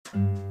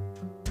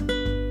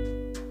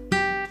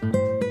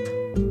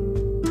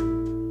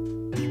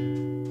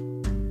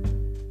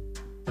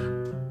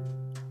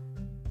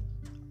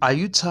Are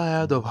you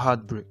tired of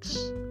heartbreaks?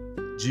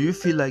 Do you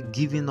feel like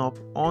giving up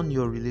on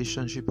your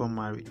relationship or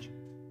marriage?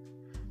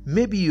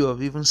 Maybe you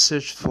have even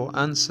searched for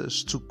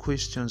answers to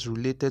questions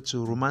related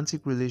to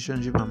romantic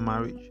relationship and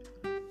marriage,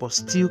 but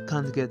still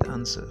can't get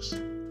answers.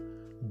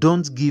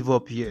 Don't give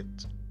up yet,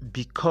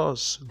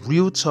 because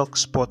Real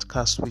Talks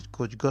podcast with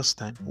Coach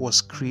Gustine was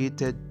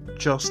created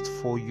just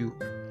for you.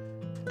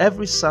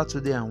 Every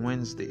Saturday and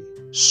Wednesday,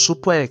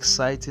 super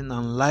exciting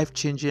and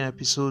life-changing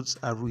episodes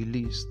are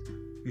released.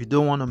 You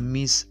don't want to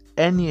miss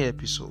any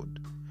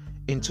episode.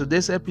 In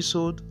today's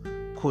episode,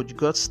 Coach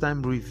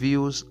Gustine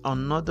reveals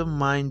another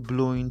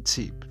mind-blowing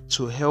tip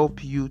to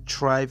help you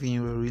thrive in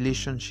your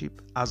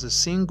relationship as a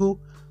single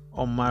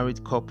or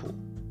married couple.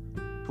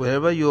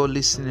 Wherever you're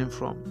listening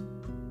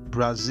from,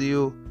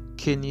 Brazil,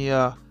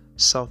 Kenya,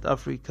 South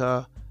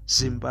Africa,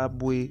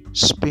 Zimbabwe,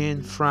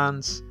 Spain,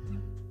 France,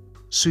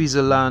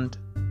 Switzerland,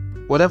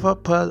 whatever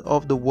part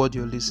of the world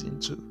you're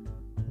listening to,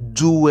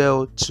 do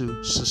well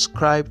to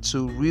subscribe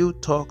to Real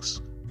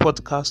Talks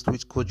podcast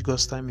with Coach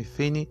Gustine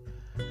Ifeni,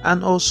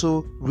 and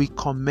also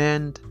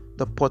recommend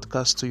the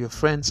podcast to your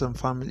friends and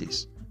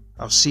families.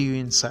 I'll see you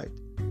inside.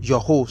 Your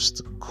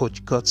host,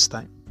 Coach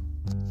Gustine.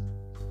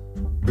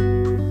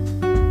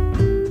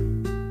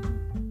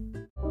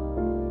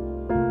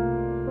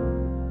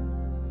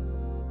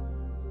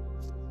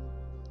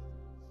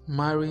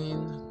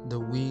 Marrying the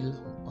will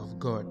of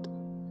God.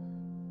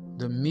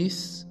 The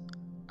myths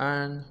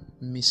and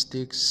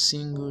mistakes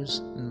singles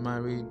and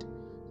married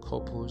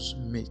couples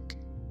make.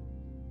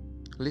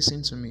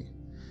 Listen to me.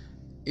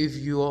 If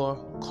you are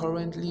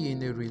currently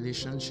in a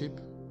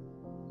relationship,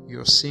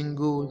 you're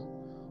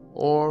single,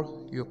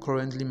 or you're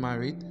currently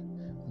married,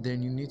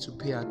 then you need to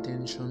pay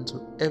attention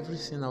to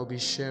everything I'll be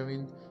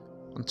sharing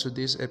on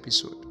today's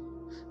episode.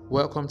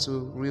 Welcome to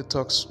Real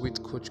Talks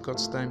with Coach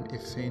Gustine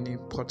Ifeni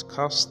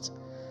podcast,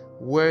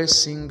 where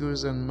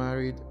singles and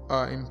married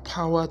are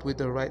empowered with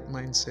the right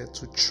mindset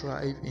to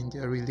thrive in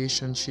their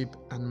relationship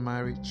and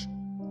marriage.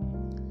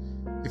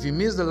 If you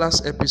missed the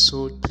last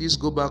episode, please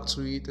go back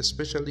to it,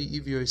 especially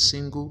if you're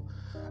single.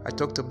 I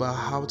talked about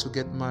how to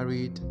get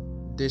married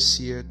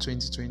this year,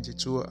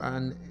 2022,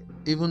 and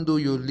even though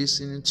you're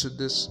listening to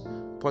this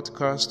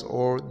podcast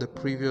or the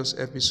previous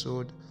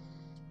episode,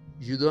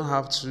 you don't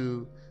have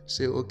to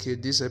say, okay,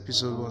 this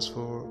episode was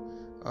for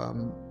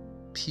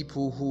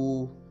people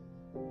who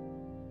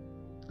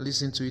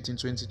listen to it in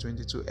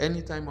 2022.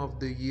 Any time of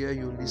the year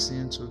you're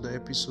listening to the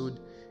episode,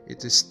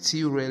 it is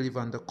still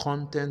relevant. The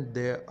content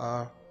there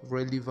are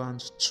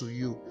relevant to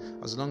you.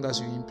 As long as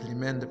you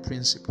implement the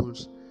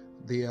principles,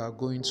 they are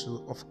going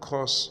to, of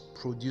course,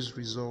 produce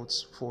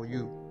results for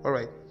you. All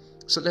right,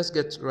 so let's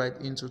get right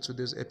into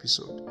today's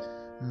episode.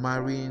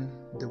 Marrying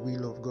the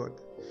will of God.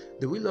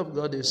 The will of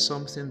God is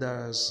something that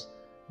has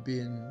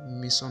been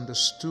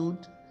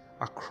misunderstood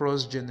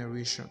across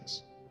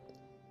generations.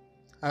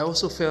 I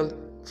also fell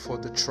for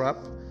the trap,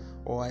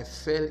 or I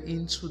fell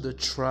into the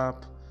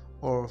trap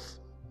of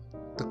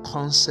the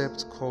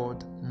concept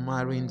called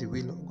marrying the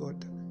will of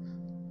God.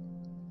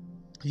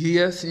 You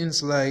hear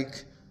things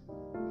like,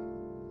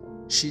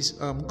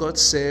 God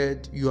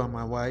said, you are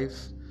my wife.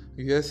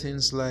 You hear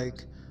things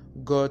like,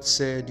 God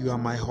said, you are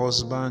my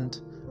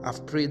husband.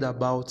 I've prayed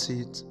about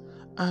it.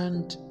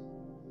 And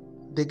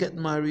they get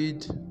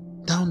married.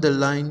 Down the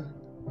line,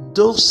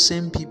 those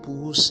same people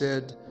who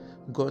said,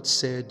 God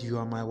said, you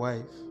are my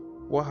wife,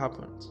 what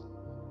happens?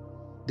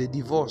 They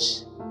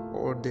divorce,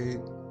 or they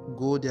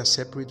go their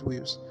separate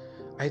ways.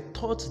 I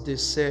thought they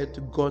said,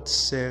 God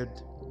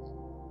said,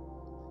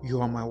 you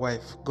are my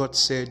wife. God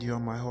said, you are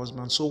my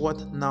husband. So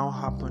what now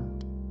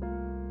happened?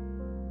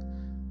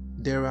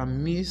 There are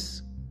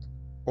myths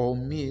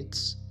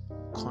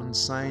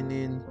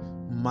concerning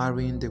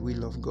marrying the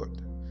will of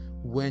God.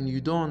 When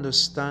you don't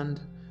understand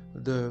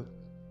the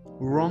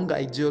wrong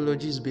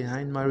ideologies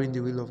behind marrying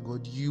the will of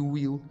God, you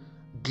will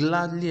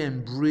gladly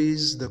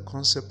embrace the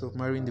concept of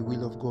marrying the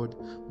will of God,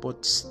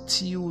 but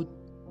still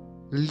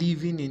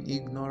living in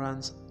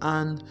ignorance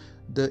and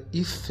the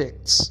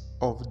effects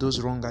of those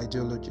wrong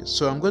ideologies.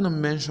 So I'm going to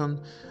mention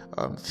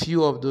a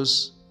few of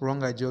those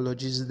wrong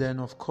ideologies, then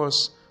of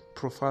course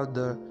profile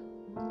the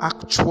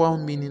actual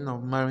meaning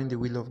of marrying the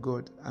will of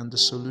God and the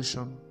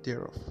solution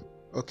thereof.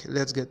 Okay,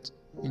 let's get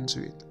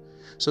into it.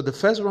 So the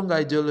first wrong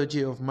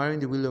ideology of marrying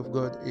the will of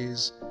God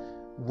is,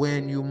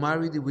 when you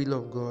marry the will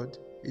of God,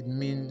 it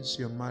means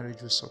your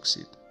marriage will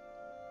succeed.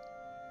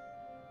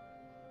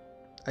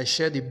 I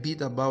shared a bit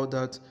about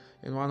that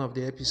in one of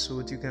the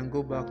episodes. You can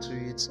go back to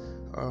it.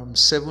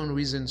 7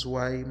 reasons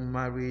why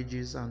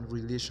marriages and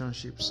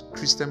relationships,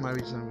 Christian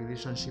marriages and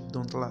relationships,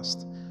 don't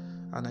last.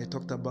 And I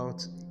talked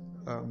about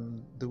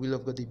the will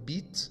of God a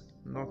bit,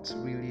 not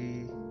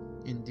really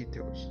in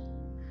details.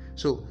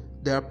 So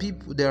there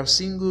are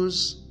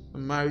singles,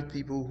 married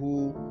people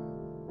who,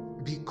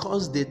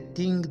 because they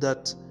think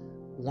that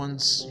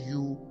once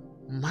you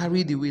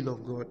marry the will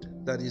of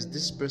God, that is,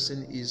 this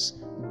person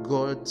is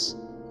God's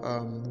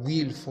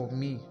will for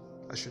me,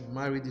 I should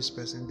marry this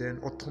person, then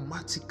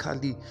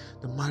automatically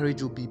the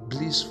marriage will be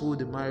blissful,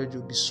 the marriage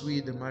will be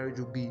sweet, the marriage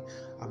will be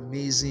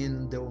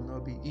amazing, there will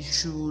not be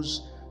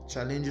issues,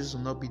 challenges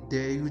will not be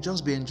there, you'll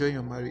just be enjoying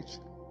your marriage.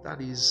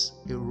 That is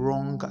a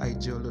wrong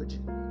ideology.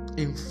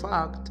 In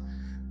fact,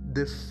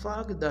 the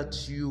fact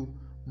that you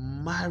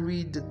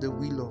married the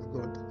will of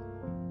God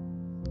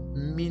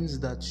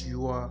means that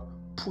you are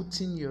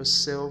putting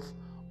yourself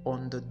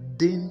on the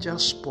danger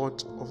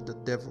spot of the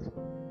devil.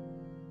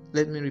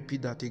 Let me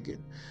repeat that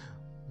again.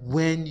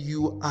 When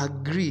you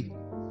agree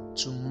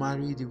to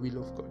marry the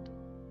will of God,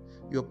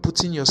 you're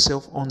putting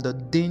yourself on the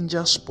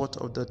danger spot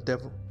of the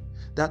devil.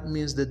 That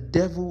means the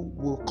devil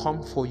will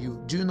come for you.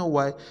 Do you know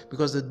why?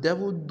 Because the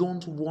devil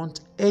don't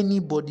want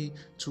anybody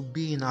to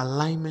be in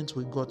alignment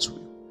with God's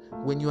will.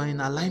 When you are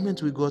in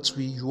alignment with God's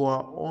will, you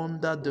are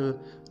under the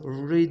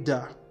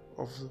radar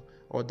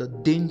or the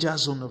danger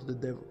zone of the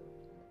devil.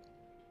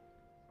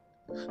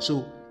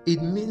 So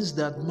it means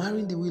that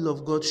marrying the will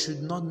of God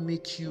should not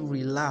make you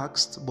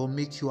relaxed, but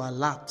make you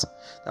alert.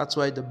 That's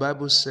why the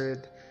Bible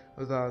said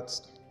that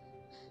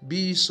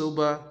be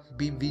sober,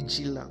 be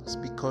vigilant,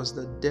 because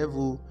the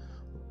devil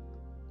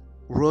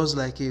moves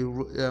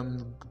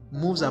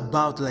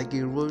about like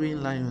a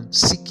roaring lion,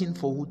 seeking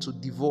for who to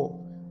devour.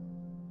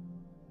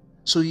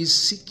 So he's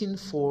seeking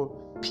for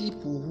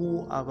people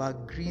who have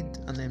agreed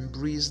and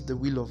embraced the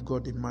will of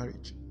God in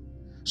marriage.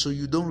 So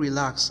you don't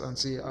relax and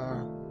say,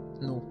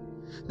 no.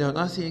 The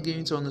another thing again you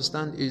need to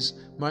understand is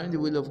marrying the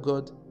will of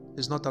God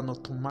is not an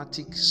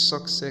automatic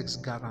success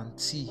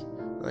guarantee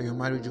that your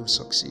marriage will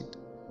succeed.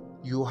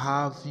 You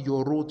have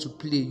your role to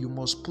play. You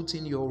must put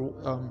in the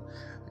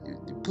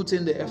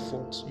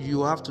effort.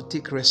 You have to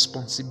take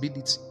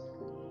responsibility.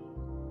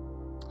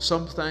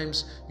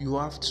 Sometimes you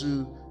have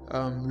to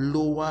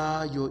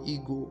lower your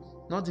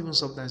ego. Not even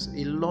sometimes,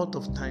 a lot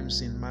of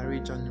times in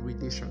marriage and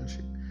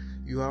relationship,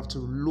 you have to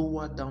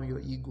lower down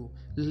your ego,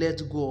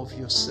 let go of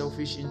your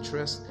selfish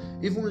interest,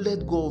 even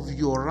let go of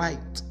your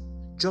right,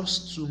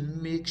 just to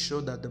make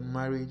sure that the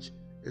marriage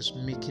is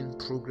making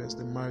progress,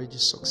 the marriage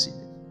is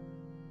succeeding.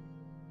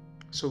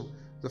 So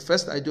the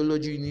first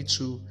ideology you need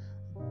to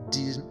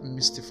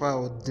demystify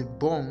or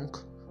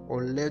debunk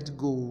or let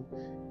go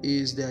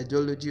is the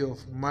ideology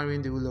of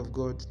marrying the will of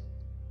God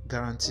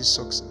guarantees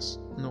success.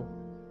 No.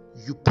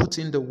 You put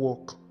in the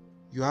work.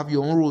 You have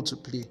your own role to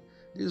play.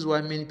 This is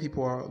why many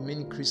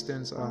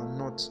Christians are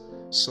not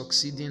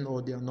succeeding,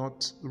 or they are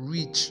not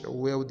rich or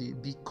wealthy,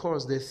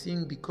 because they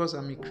think because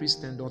I'm a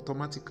Christian,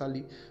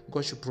 automatically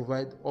God should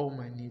provide all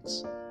my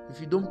needs. If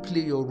you don't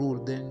play your role,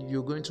 then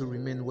you're going to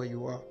remain where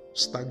you are,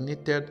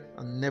 stagnated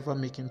and never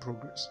making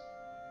progress.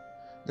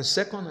 The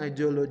second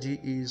ideology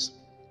is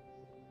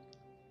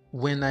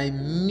when I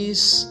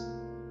miss,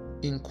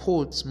 in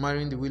quotes,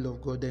 marrying the will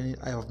of God, then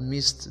I have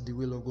missed the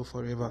will of God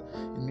forever.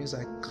 It means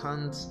I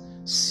can't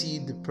see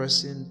the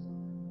person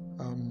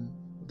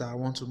that I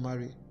want to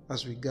marry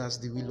as regards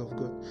the will of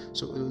God.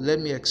 So let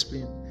me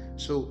explain.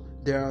 So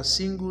there are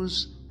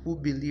singles who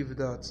believe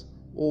that,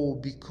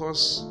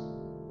 because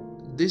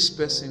this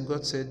person,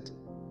 God said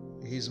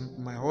he's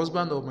my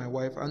husband or my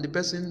wife, and the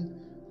person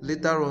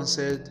later on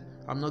said,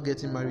 I'm not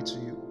getting married to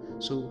you.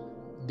 So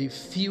they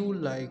feel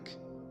like,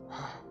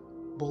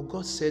 but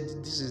God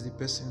said this is the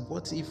person.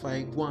 What if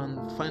I go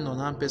and find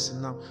another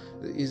person now?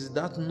 Is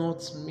that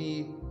not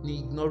me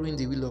ignoring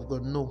the will of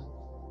God? No.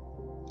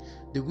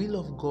 The will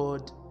of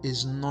God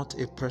is not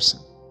a person.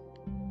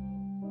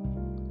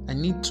 I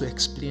need to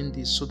explain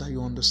this so that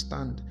you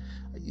understand.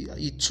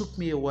 It took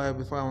me a while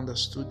before I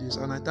understood this,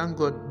 and I thank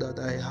God that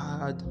I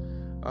had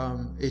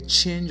a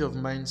change of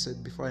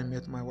mindset before I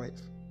met my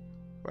wife.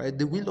 Right?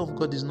 The will of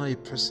God is not a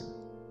person.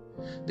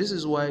 This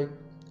is why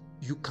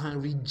you can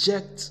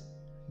reject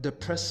the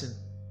person,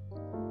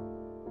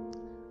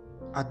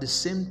 at the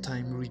same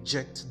time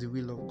reject the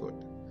will of God.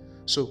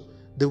 So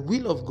the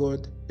will of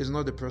God is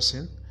not the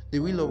person. The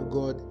will of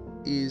God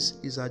is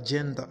his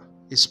agenda,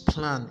 his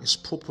plan, his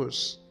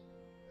purpose.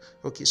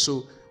 Okay,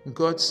 so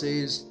God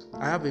says,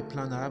 I have a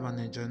plan, I have an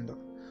agenda.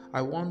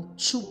 I want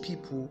two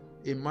people,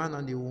 a man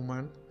and a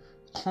woman,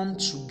 come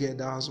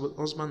together as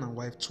husband and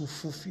wife to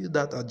fulfill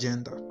that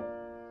agenda.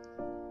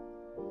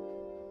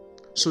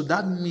 So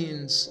that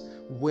means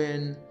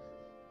when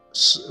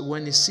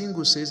a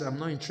single says, I'm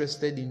not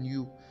interested in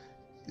you,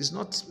 it's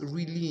not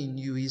really in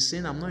you. He's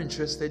saying, I'm not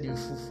interested in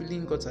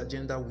fulfilling God's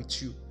agenda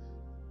with you.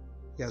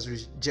 He has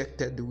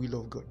rejected the will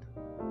of God.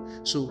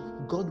 So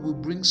God will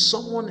bring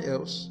someone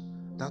else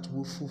that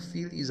will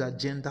fulfill his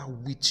agenda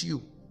with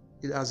you,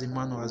 as a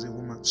man or as a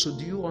woman. So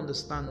do you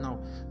understand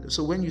now?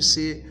 So when you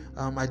say,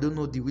 I don't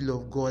know the will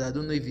of God, I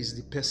don't know if it's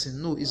the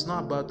person. No, it's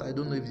not about I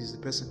don't know if it's the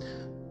person.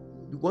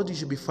 What you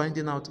should be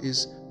finding out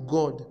is,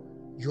 God,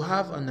 you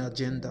have an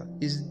agenda.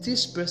 Is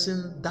this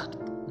person that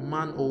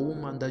man or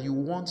woman that you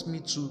want me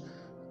to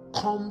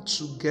come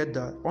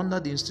together under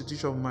the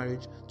institution of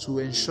marriage to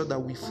ensure that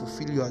we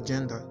fulfill your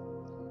agenda?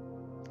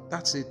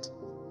 That's it.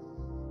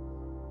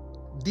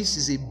 This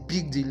is a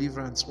big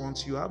deliverance.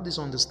 Once you have this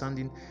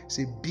understanding, it's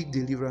a big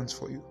deliverance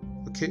for you.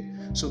 Okay?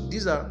 So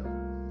these are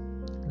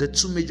the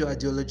two major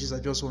ideologies I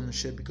just want to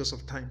share because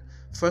of time.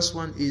 First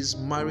one is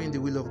marrying the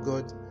will of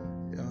God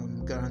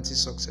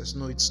guarantees success.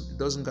 No, it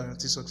doesn't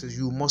guarantee success.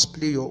 You must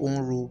play your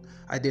own role,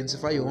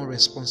 identify your own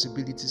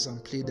responsibilities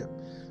and play them.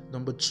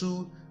 Number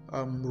two,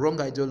 wrong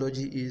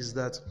ideology is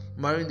that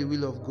marrying the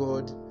will of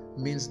God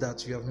means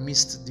that you have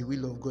missed the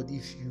will of God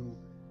if you,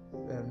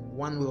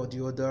 one way or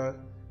the other,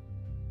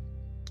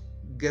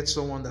 get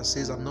someone that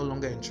says, I'm no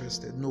longer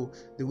interested. No,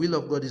 the will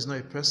of God is not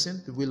a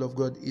person. The will of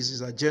God is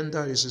his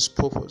agenda, is his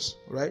purpose,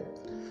 right?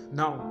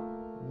 Now,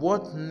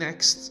 what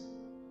next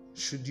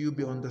should you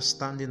be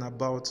understanding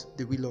about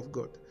the will of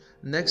God?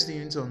 Next thing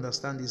you need to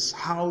understand is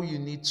how you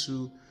need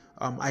to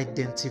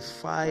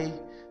identify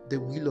the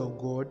will of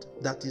God,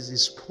 that is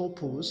his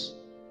purpose.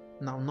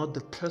 Now, not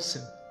the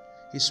person,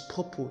 his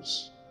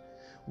purpose.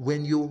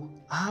 When you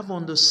have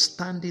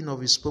understanding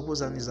of his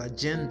purpose and his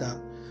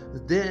agenda,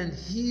 then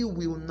he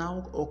will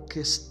now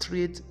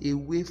orchestrate a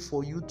way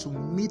for you to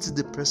meet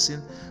the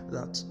person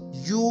that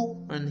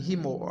you and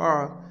him or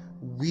her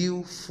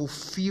will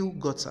fulfill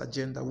God's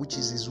agenda, which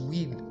is his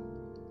will.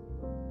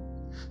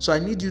 So I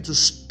need you to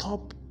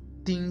stop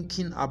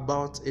thinking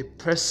about a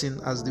person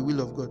as the will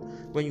of God.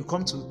 When you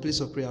come to the place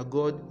of prayer,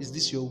 God, is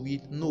this your will?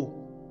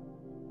 No.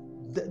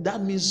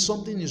 That means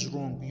something is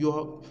wrong.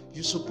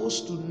 You're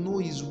supposed to know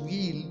his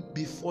will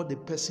before the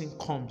person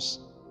comes.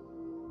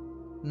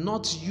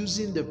 Not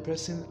using the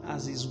person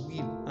as his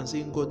will and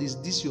saying, God,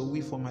 is this your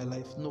will for my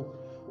life? No.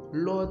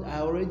 Lord, I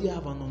already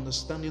have an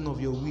understanding of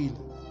your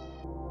will.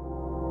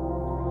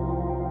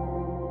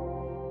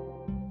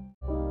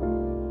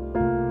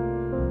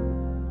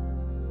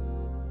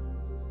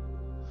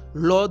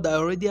 Lord, I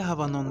already have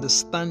an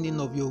understanding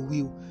of your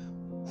will.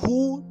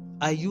 Who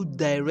are you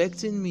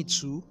directing me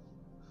to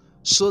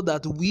so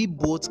that we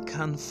both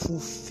can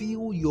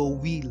fulfill your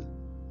will?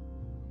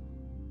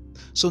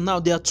 So now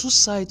there are two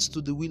sides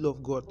to the will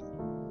of God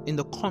in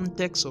the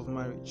context of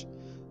marriage,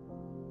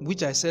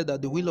 which I said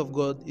that the will of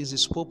God is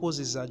his purpose,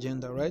 his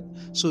agenda, right?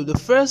 So the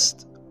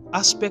first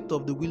aspect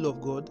of the will of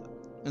God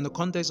in the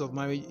context of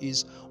marriage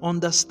is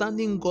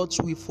understanding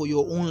God's will for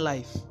your own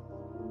life.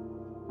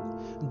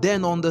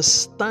 Then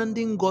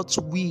understanding God's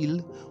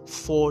will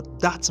for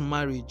that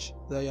marriage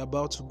that you're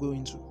about to go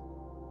into.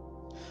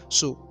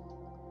 So,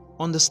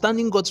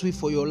 understanding God's will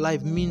for your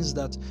life means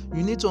that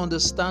you need to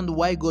understand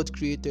why God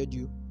created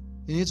you.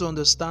 You need to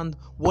understand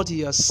what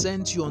he has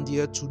sent you on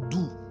the earth to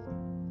do.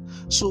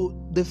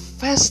 So the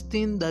first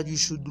thing that you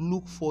should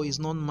look for is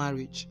not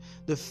marriage.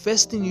 The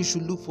first thing you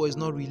should look for is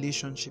not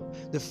relationship.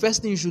 The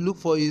first thing you should look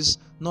for is,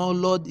 no,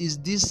 Lord, is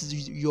this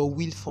your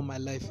will for my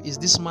life? Is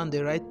this man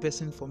the right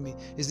person for me?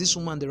 Is this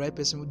woman the right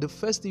person? The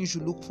first thing you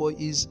should look for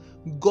is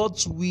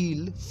God's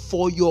will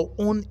for your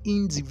own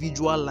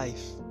individual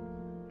life.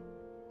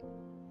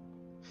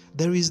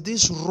 There is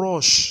this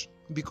rush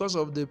because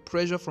of the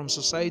pressure from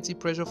society,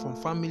 pressure from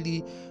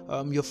family,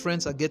 your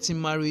friends are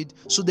getting married.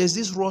 So there's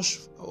this rush,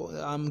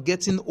 I'm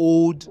getting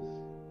old.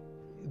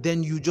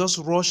 Then you just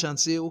rush and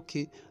say,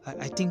 okay,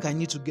 I think I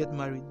need to get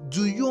married.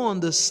 Do you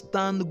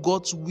understand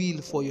God's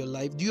will for your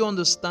life? Do you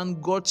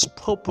understand God's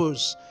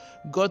purpose,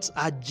 God's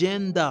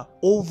agenda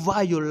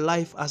over your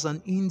life as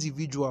an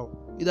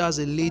individual, either as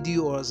a lady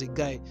or as a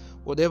guy?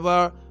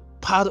 Whatever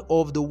part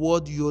of the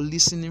world you're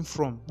listening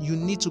from, you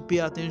need to pay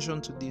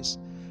attention to this.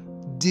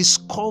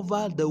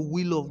 Discover the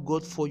will of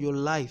God for your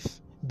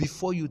life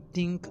before you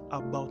think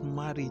about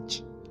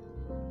marriage.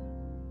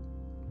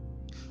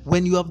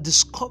 When you have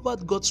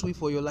discovered God's will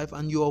for your life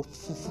and you are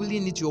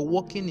fulfilling it, you're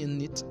walking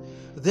in it,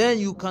 then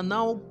you can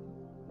now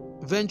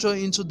venture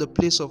into the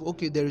place of,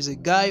 okay, there is a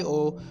guy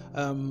or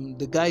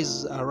the guy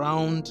is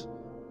around.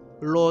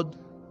 Lord,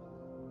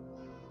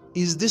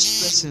 is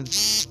this person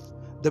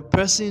the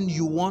person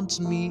you want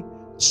me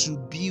to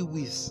be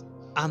with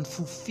and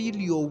fulfill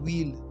your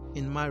will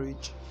in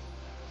marriage?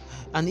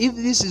 And if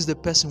this is the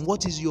person,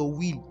 what is your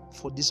will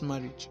for this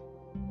marriage?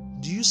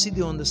 Do you see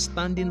the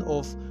understanding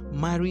of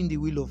marrying the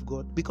will of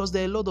God? Because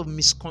there are a lot of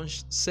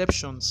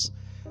misconceptions,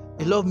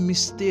 a lot of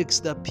mistakes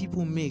that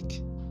people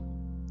make.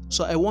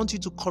 So I want you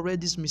to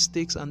correct these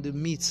mistakes and the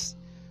myths.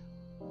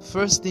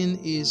 First thing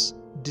is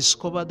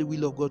discover the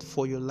will of God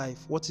for your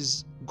life. What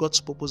is God's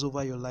purpose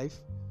over your life?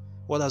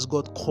 What has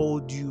God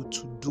called you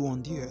to do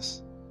on the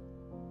earth?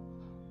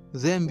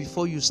 Then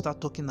before you start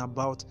talking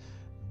about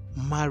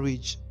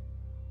marriage,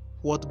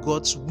 what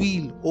God's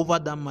will over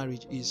that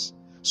marriage is.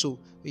 So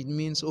it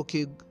means,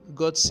 okay,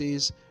 God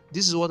says,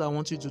 this is what I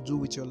want you to do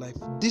with your life.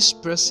 This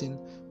person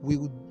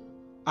will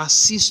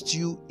assist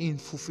you in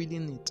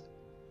fulfilling it.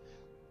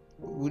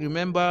 We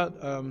remember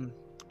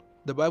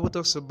the Bible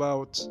talks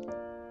about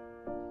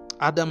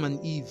Adam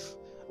and Eve.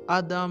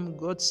 Adam,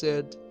 God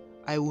said,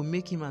 I will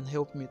make him an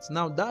helpmate.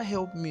 Now that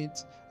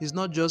helpmate is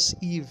not just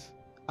Eve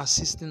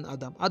assisting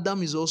Adam.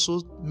 Adam is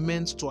also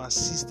meant to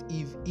assist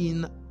Eve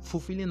in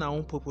fulfilling her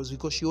own purpose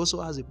because she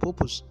also has a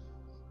purpose.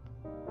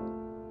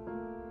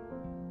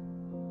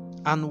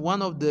 And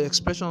one of the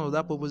expressions of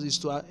that purpose is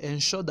to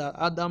ensure that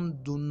Adam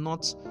do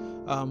not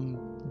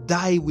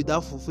die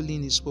without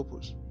fulfilling his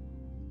purpose.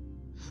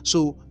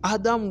 So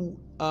Adam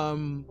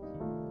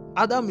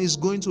Adam is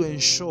going to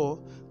ensure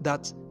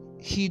that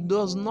he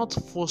does not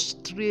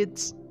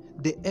frustrate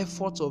the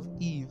effort of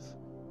Eve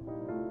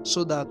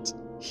so that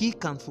he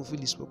can fulfill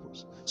his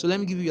purpose. So let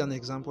me give you an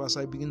example as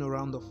I begin to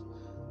round off.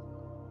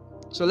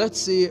 So let's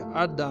say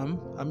Adam,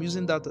 I'm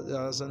using that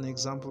as an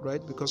example,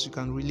 right? Because you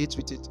can relate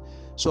with it.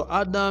 So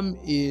Adam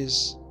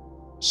is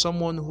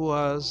someone who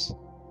has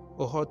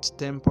a hot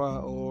temper,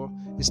 or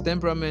his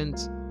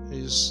temperament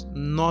is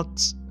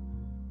not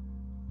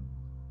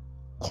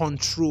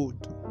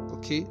controlled.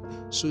 Okay,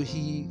 so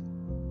he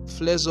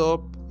flares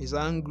up, is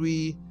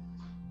angry,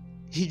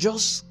 he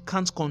just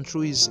can't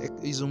control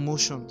his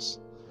emotions.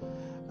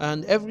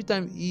 And every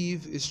time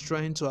Eve is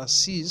trying to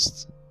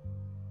assist,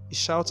 he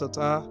shouts at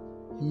her,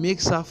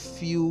 makes her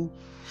feel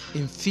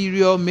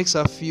inferior, makes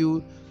her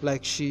feel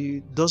like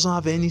she doesn't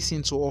have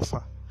anything to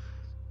offer.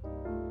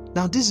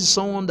 Now, this is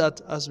someone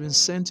that has been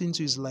sent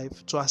into his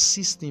life to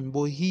assist him,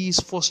 but he is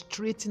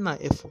frustrating her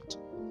effort.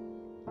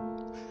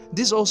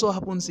 This also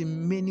happens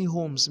in many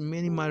homes, in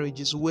many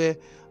marriages, where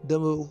the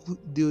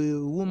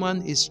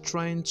woman is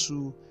trying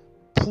to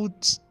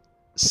put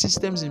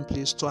systems in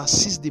place to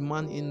assist the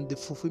man in the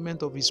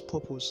fulfillment of his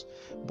purpose,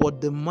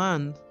 but the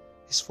man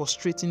is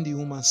frustrating the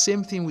woman.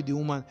 Same thing with the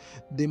woman.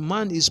 The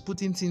man is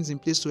putting things in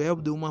place to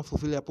help the woman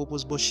fulfill her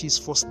purpose, but she's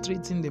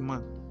frustrating the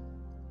man.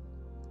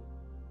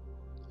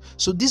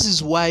 So this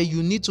is why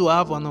you need to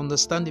have an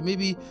understanding.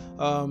 Maybe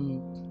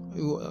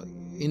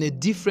in a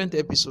different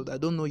episode, I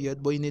don't know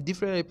yet, but in a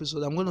different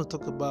episode, I'm going to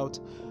talk about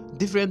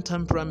different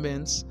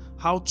temperaments,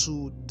 how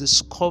to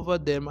discover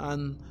them,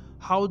 and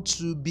how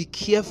to be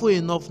careful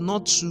enough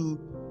not to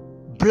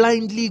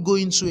blindly go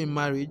into a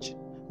marriage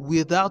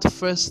without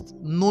first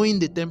knowing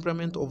the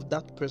temperament of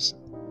that person,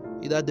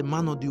 either the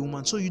man or the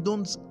woman. So you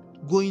don't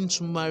go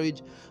into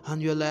marriage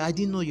and you're like, I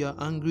didn't know you're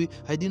angry,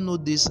 I didn't know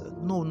this.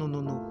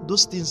 No.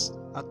 Those things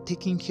are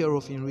taken care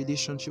of in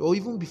relationship, or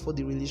even before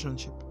the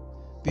relationship,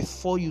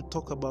 before you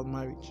talk about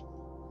marriage.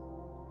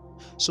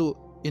 So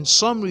in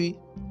summary,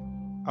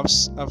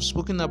 I've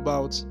spoken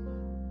about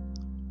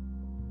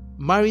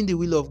marrying the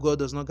will of God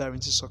does not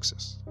guarantee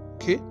success.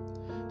 Okay.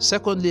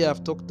 Secondly,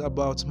 I've talked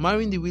about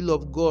marrying the will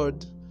of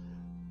God.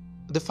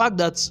 The fact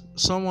that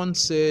someone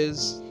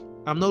says,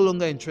 I'm no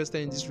longer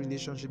interested in this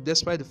relationship,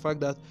 despite the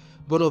fact that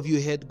both of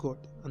you heard God,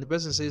 and the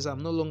person says,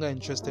 I'm no longer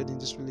interested in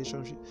this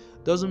relationship,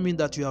 doesn't mean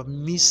that you have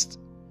missed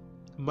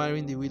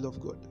marrying the will of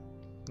God.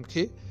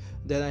 Okay?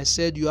 Then I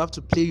said you have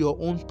to play your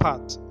own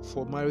part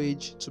for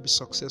marriage to be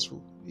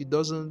successful.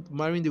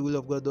 Marrying the will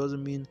of God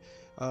doesn't mean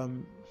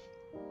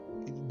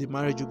the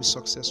marriage will be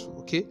successful.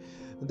 Okay?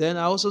 Then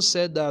I also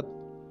said that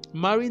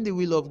marrying the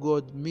will of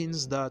God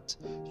means that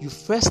you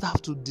first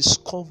have to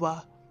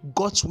discover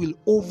God's will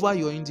over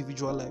your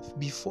individual life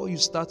before you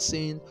start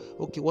saying,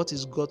 okay, what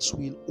is God's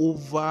will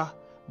over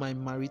my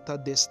marital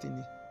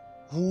destiny?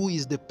 Who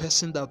is the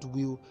person that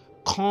will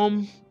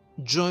come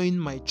join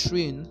my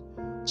train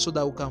so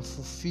that we can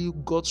fulfill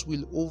God's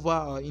will over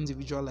our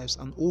individual lives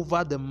and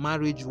over the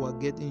marriage we are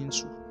getting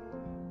into?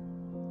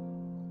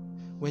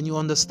 When you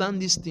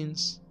understand these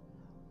things,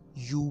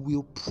 you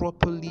will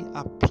properly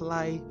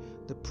apply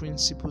the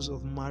principles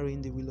of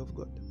marrying the will of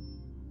God.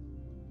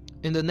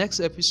 In the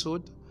next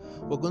episode,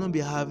 we're going to be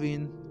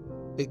having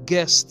a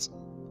guest,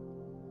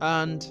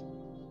 and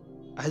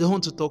I don't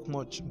want to talk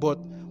much, but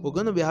we're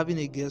going to be having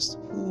a guest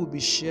who will be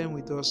sharing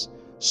with us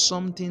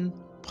something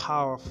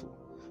powerful.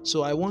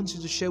 So I want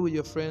you to share with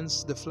your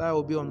friends. The flyer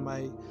will be on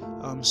my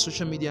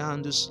social media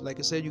handles. Like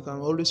I said, you can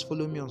always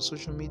follow me on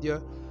social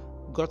media.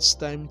 God's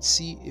Time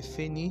T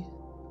Efeni,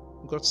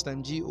 God's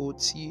Time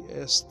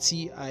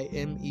GOTSTIME,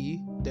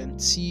 then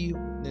T,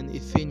 then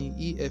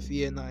Efeni,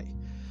 EFENI.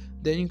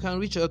 Then you can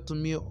reach out to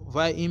me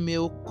via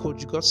email,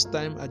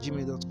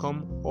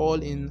 coachgodstime@gmail.com,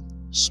 all in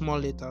small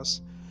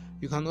letters.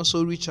 You can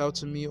also reach out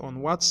to me on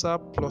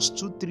WhatsApp,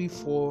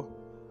 +234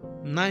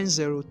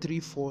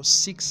 9034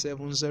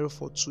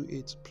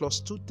 670428,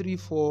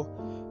 +234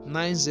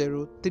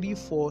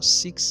 9034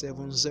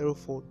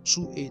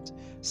 670428.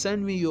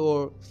 Send me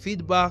your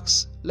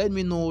feedbacks. Let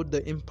me know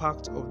the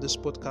impact of this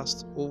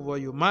podcast over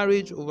your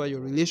marriage, over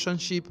your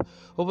relationship,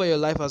 over your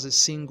life as a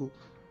single.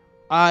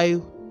 I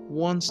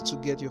want to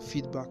get your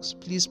feedbacks.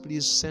 Please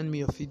send me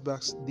your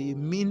feedbacks. They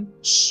mean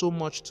so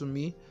much to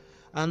me.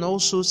 And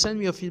also send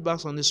me your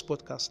feedbacks on this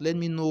podcast. Let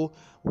me know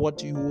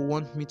what you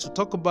want me to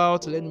talk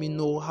about. Let me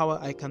know how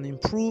I can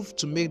improve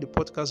to make the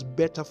podcast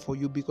better for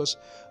you, because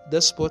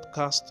this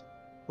podcast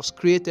was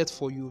created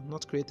for you,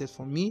 not created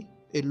for me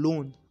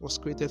alone. Was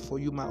created for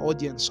you, my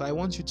audience. So I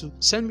want you to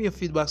send me your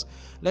feedbacks.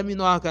 Let me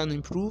know how I can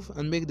improve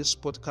and make this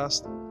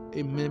podcast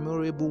a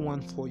memorable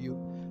one for you.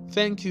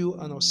 Thank you,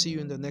 and I'll see you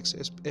in the next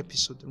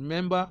episode.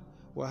 Remember,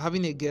 we're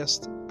having a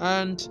guest,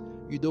 and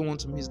you don't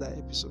want to miss that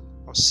episode.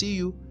 I'll see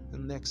you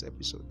in the next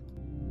episode.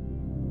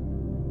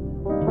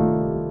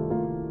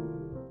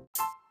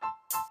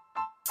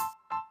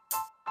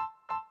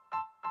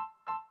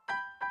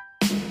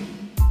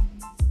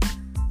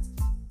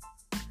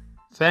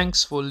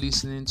 Thanks for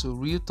listening to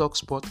Real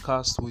Talks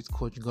Podcast with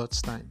Coach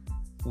God's Time.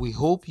 We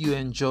hope you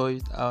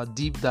enjoyed our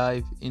deep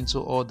dive into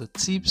all the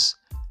tips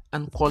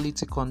and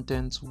quality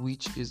content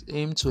which is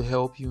aimed to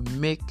help you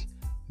make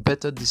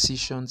better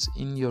decisions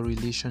in your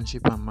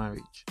relationship and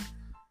marriage.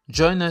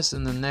 Join us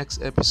in the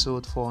next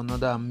episode for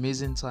another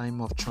amazing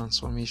time of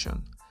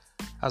transformation.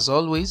 As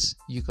always,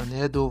 you can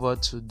head over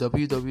to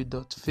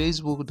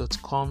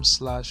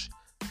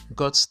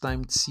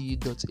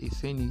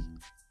www.facebook.com/godstimec.efeni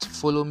to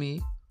follow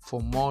me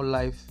for more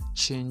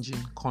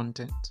life-changing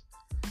content.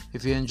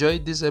 If you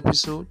enjoyed this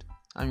episode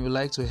and you'd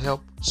like to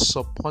help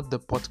support the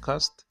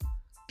podcast,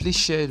 please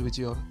share it with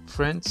your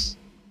friends,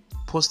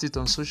 post it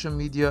on social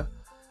media,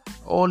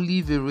 or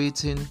leave a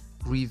rating,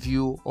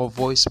 review, or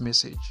voice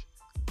message.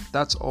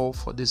 That's all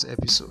for this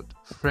episode.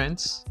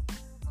 Friends,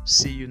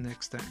 see you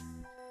next time.